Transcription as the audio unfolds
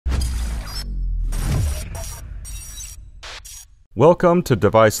Welcome to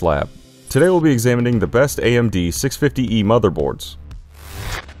Device Lab. Today we'll be examining the best AMD B650E motherboards.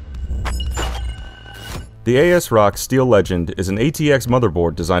 The ASRock Steel Legend is an ATX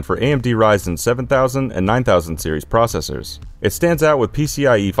motherboard designed for AMD Ryzen 7000 and 9000 series processors. It stands out with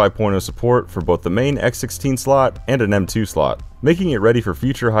PCIe 5.0 support for both the main X16 slot and an M2 slot, making it ready for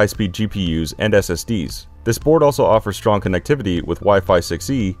future high-speed GPUs and SSDs. This board also offers strong connectivity with Wi-Fi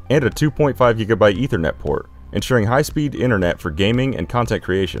 6E and a 2.5 GB Ethernet port, ensuring high-speed internet for gaming and content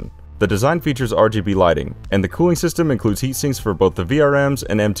creation. The design features RGB lighting, and the cooling system includes heatsinks for both the VRMs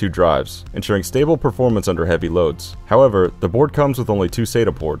and M2 drives, ensuring stable performance under heavy loads. However, the board comes with only 2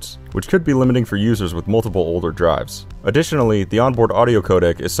 SATA ports, which could be limiting for users with multiple older drives. Additionally, the onboard audio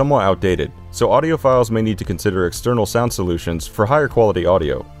codec is somewhat outdated, so audiophiles may need to consider external sound solutions for higher quality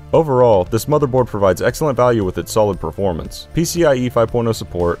audio. Overall, this motherboard provides excellent value with its solid performance, PCIe 5.0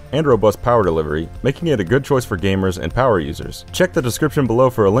 support, and robust power delivery, making it a good choice for gamers and power users. Check the description below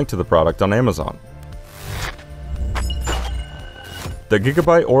for a link to the product on Amazon. The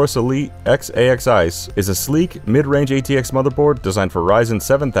Gigabyte AORUS Elite X AX Ice is a sleek, mid-range ATX motherboard designed for Ryzen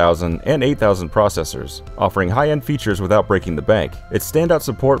 7000 and 8000 processors, offering high-end features without breaking the bank. Its standout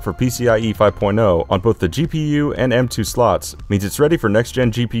support for PCIe 5.0 on both the GPU and M2 slots means it's ready for next-gen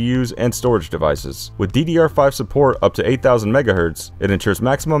GPUs and storage devices. With DDR5 support up to 8000 MHz, it ensures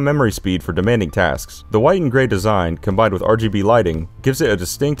maximum memory speed for demanding tasks. The white and gray design, combined with RGB lighting, gives it a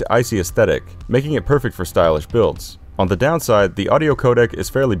distinct icy aesthetic, making it perfect for stylish builds. On the downside, the audio codec is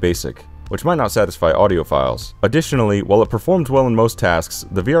fairly basic, which might not satisfy audiophiles. Additionally, while it performs well in most tasks,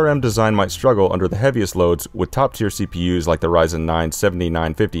 the VRM design might struggle under the heaviest loads with top-tier CPUs like the Ryzen 9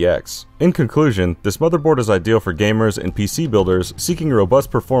 7950X. In conclusion, this motherboard is ideal for gamers and PC builders seeking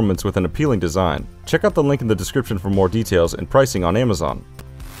robust performance with an appealing design. Check out the link in the description for more details and pricing on Amazon.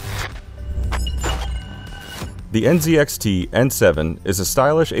 The NZXT N7 is a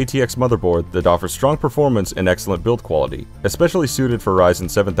stylish ATX motherboard that offers strong performance and excellent build quality, especially suited for Ryzen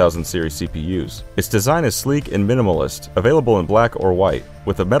 7000 series CPUs. Its design is sleek and minimalist, available in black or white,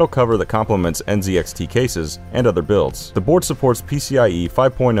 with a metal cover that complements NZXT cases and other builds. The board supports PCIe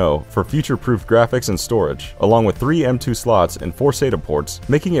 5.0 for future-proof graphics and storage, along with 3 M2 slots and 4 SATA ports,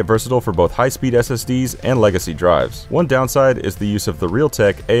 making it versatile for both high-speed SSDs and legacy drives. One downside is the use of the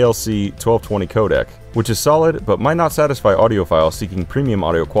Realtek ALC 1220 codec, which is solid but might not satisfy audiophiles seeking premium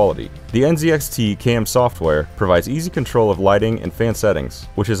audio quality. The NZXT CAM software provides easy control of lighting and fan settings,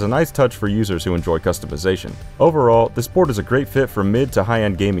 which is a nice touch for users who enjoy customization. Overall, this board is a great fit for mid to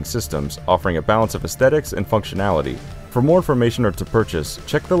high-end gaming systems, offering a balance of aesthetics and functionality. For more information or to purchase,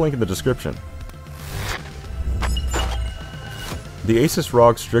 check the link in the description. The Asus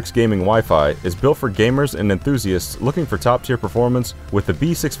ROG Strix gaming Wi-Fi is built for gamers and enthusiasts looking for top-tier performance with the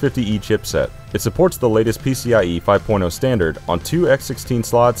B650E chipset. It supports the latest PCIe 5.0 standard on 2 X16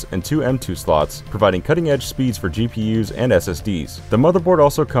 slots and 2 M2 slots, providing cutting-edge speeds for GPUs and SSDs. The motherboard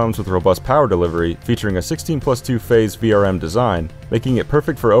also comes with robust power delivery, featuring a 16+2 phase VRM design, making it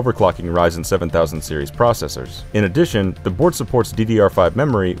perfect for overclocking Ryzen 7000 series processors. In addition, the board supports DDR5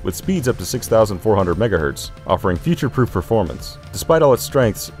 memory with speeds up to 6400 MHz, offering future-proof performance. Despite all its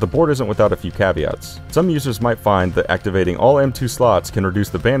strengths, the board isn't without a few caveats. Some users might find that activating all M2 slots can reduce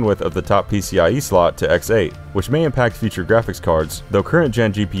the bandwidth of the top PCIe slot to X8, which may impact future graphics cards, though current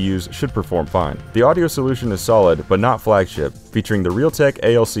gen GPUs should perform fine. The audio solution is solid, but not flagship, featuring the Realtek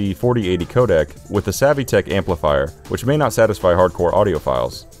ALC 4080 codec with the Savitech amplifier, which may not satisfy hardcore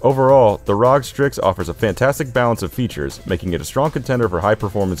audiophiles. Overall, the ROG Strix offers a fantastic balance of features, making it a strong contender for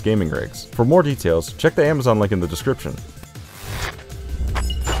high-performance gaming rigs. For more details, check the Amazon link in the description.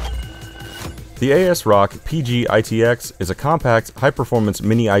 The ASRock PGITX is a compact, high-performance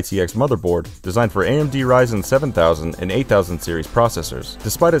mini ITX motherboard designed for AMD Ryzen 7000 and 8000 series processors.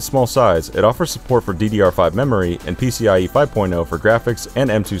 Despite its small size, it offers support for DDR5 memory and PCIe 5.0 for graphics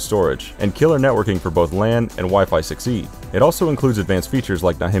and M2 storage, and killer networking for both LAN and Wi-Fi 6E. It also includes advanced features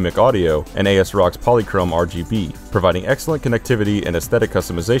like dynamic audio and ASRock's polychrome RGB, providing excellent connectivity and aesthetic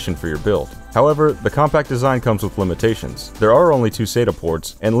customization for your build. However, the compact design comes with limitations. There are only 2 SATA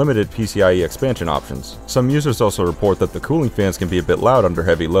ports and limited PCIe expansion options. Some users also report that the cooling fans can be a bit loud under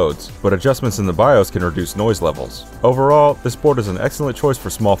heavy loads, but adjustments in the BIOS can reduce noise levels. Overall, this board is an excellent choice for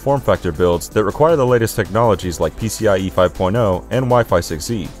small form factor builds that require the latest technologies like PCIe 5.0 and Wi-Fi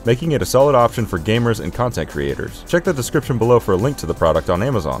 6E, making it a solid option for gamers and content creators. Check the description below for a link to the product on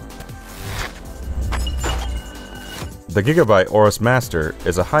Amazon. The Gigabyte AORUS Master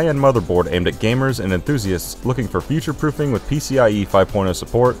is a high-end motherboard aimed at gamers and enthusiasts looking for future-proofing with PCIe 5.0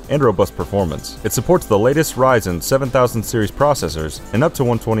 support and robust performance. It supports the latest Ryzen 7000 series processors and up to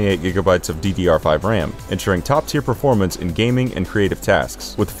 128GB of DDR5 RAM, ensuring top-tier performance in gaming and creative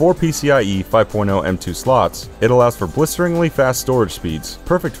tasks. With 4 PCIe 5.0 M2 slots, it allows for blisteringly fast storage speeds,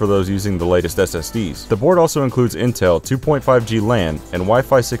 perfect for those using the latest SSDs. The board also includes Intel 2.5G LAN and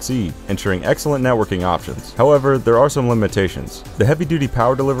Wi-Fi 6E, ensuring excellent networking options. However, there are some limitations. The heavy-duty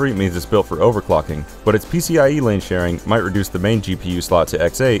power delivery means it's built for overclocking, but its PCIe lane sharing might reduce the main GPU slot to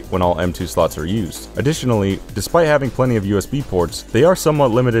X8 when all M2 slots are used. Additionally, despite having plenty of USB ports, they are somewhat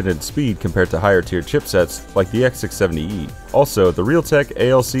limited in speed compared to higher-tier chipsets like the X670E. Also, the Realtek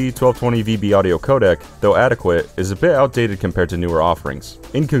ALC 1220VB audio codec, though adequate, is a bit outdated compared to newer offerings.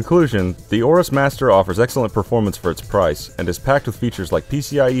 In conclusion, the AORUS Master offers excellent performance for its price and is packed with features like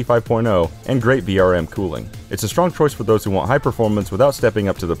PCIe 5.0 and great VRM cooling. It's a strong choice for those who want high performance without stepping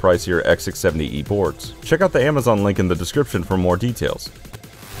up to the pricier X670E boards. Check out the Amazon link in the description for more details.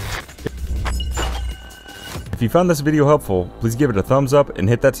 If you found this video helpful, please give it a thumbs up and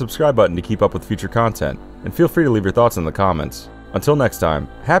hit that subscribe button to keep up with future content, and feel free to leave your thoughts in the comments. Until next time,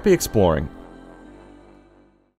 happy exploring!